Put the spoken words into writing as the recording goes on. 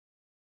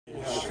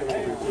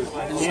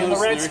In the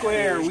red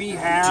square, we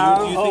have...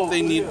 Do you think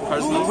they need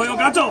Parsons? Pollo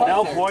Gato!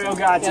 El Pollo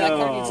Gato! Yeah, that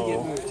car needs to get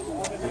moved.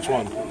 Which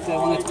one? The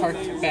one that's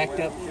parked backed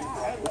up.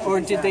 Or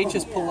did they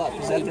just pull up?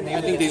 Is that the name?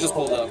 I think they just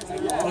pulled up.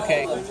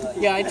 Okay.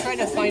 Yeah, I tried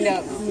to find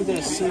out who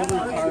the silver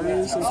car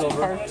is that's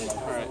parked.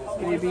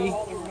 Alright. Maybe.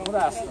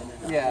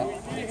 Yeah.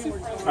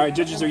 Alright,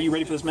 judges, are you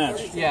ready for this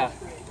match? Yeah.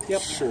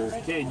 Yep. Sure.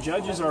 Okay,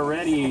 judges are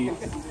ready.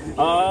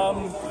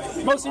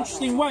 Most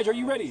interesting Wedge, are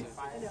you ready?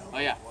 Oh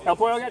yeah. El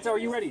Pollo Gato, are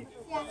you ready?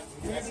 Yeah.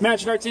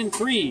 Match starts in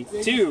 3,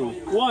 2,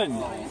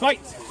 1, fight!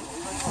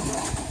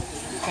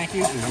 Thank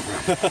you.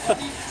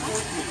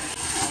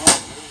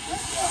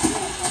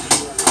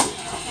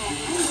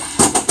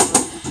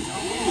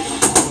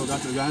 Pollo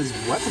Gato got his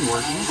weapon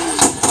working.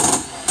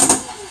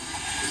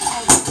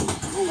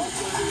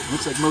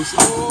 Looks like most of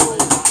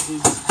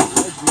his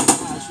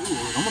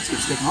Wedge almost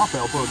gets taken off by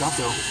El Pollo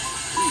Gato.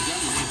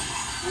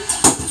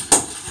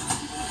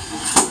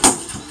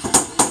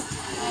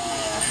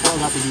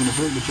 Gato doing a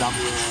very good job of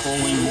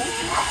controlling.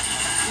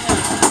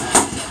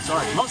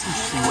 Sorry, most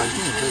interesting Wedge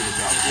doing a very good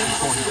job of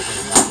controlling the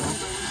Pollo Gato,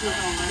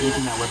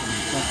 making that weapon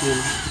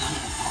effective,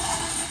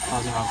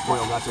 causing our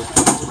Pollo Gato's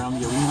presence around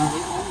the arena.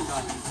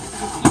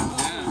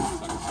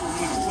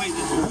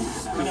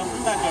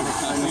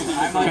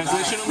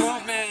 Transitional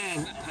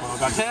movement.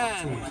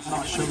 10,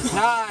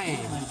 9,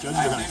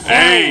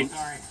 8,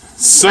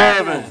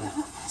 7,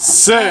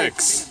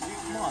 6,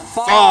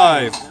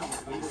 5,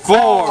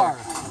 4,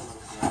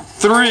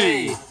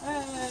 3,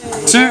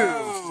 2.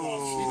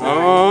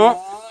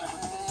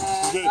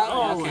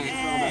 Okay.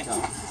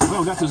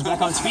 Pollo Gato's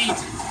back on its feet,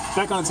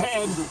 back on its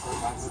head.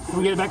 Can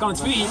we get it back on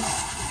its feet? 10.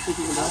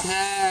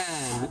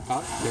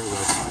 Oh, there we go.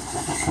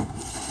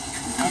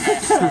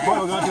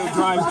 Pollo Gato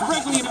drives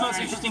directly into the most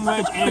interesting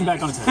Wedge and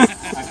back on its head.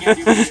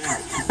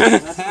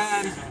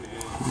 10,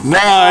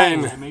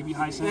 9, Maybe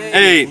high center,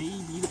 8,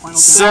 maybe the final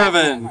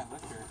 7,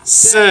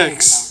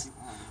 6,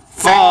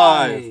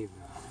 5,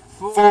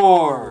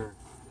 4,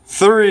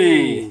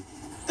 3,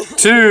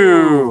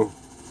 2.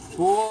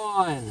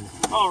 1.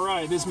 All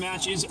right, this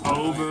match is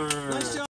over.